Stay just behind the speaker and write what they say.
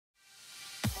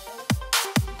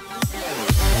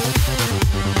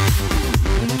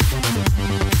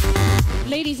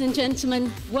Ladies and gentlemen,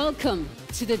 welcome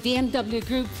to the BMW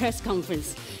Group press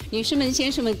conference. 女士们、先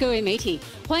生们、各位媒体，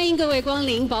欢迎各位光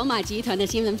临宝马集团的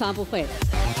新闻发布会。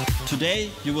Today,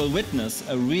 you will witness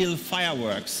a real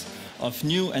fireworks of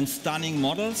new and stunning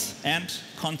models and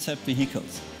concept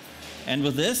vehicles. And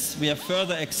with this, we are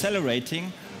further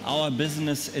accelerating our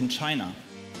business in China.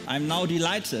 I'm now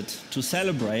delighted to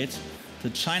celebrate the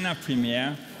China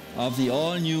premiere of the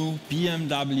all-new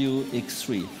BMW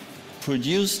X3,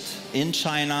 produced in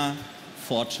China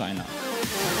for China.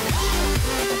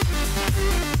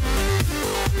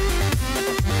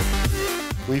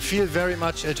 We feel very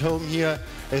much at home here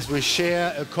as we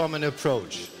share a common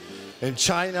approach. In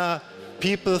China,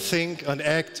 people think and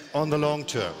act on the long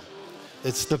term.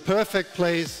 It's the perfect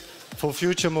place for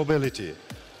future mobility.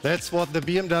 That's what the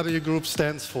BMW Group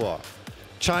stands for.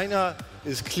 China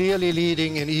is clearly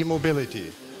leading in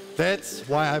e-mobility. That's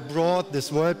why I brought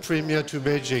this world premiere to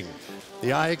Beijing. The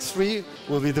iX3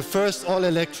 will be the first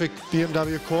all-electric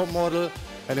BMW core model,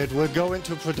 and it will go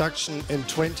into production in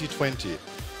 2020.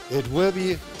 It will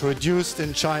be produced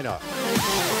in China.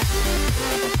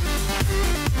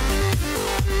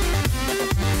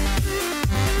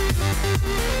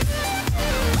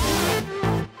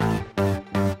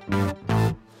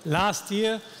 Last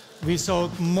year, we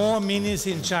sold more Minis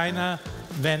in China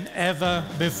than ever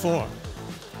before.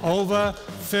 Over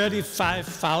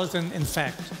 35,000 in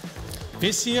fact.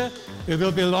 This year, we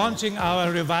will be launching our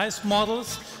revised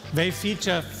models. They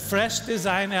feature fresh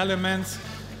design elements,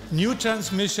 new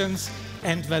transmissions,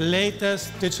 and the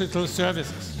latest digital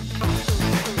services.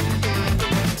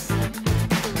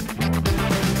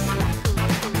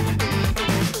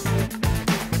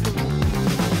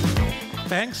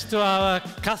 Thanks to our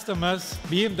customers,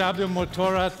 BMW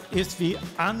Motorrad is the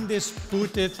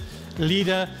undisputed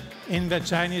leader in the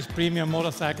Chinese premium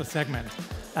motorcycle segment,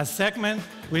 a segment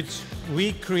which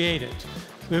we created.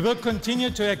 We will continue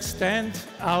to extend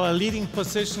our leading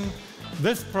position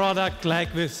with products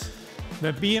like this.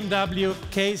 The BMW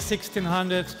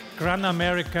K1600 Gran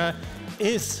America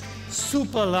is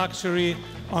super luxury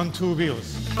on two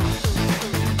wheels.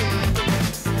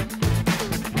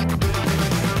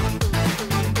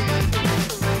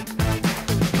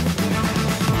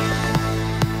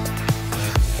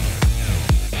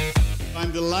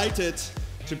 I'm delighted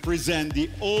to present the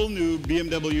all-new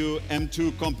BMW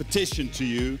M2 Competition to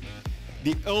you,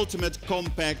 the ultimate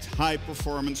compact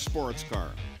high-performance sports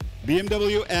car.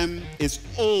 BMW M is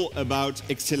all about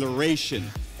acceleration.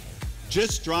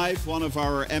 Just drive one of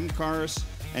our M cars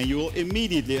and you will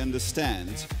immediately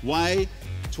understand why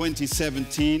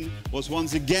 2017 was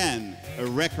once again a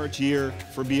record year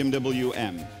for BMW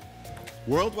M.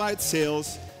 Worldwide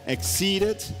sales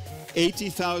exceeded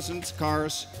 80,000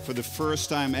 cars for the first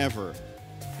time ever.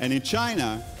 And in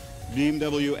China,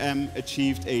 BMW M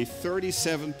achieved a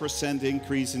 37%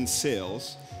 increase in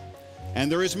sales.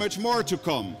 And there is much more to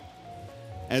come,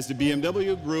 as the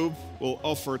BMW Group will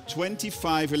offer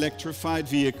 25 electrified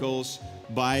vehicles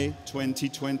by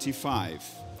 2025.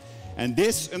 And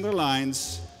this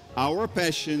underlines our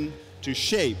passion to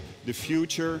shape the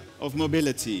future of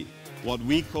mobility, what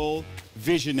we call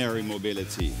visionary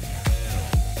mobility.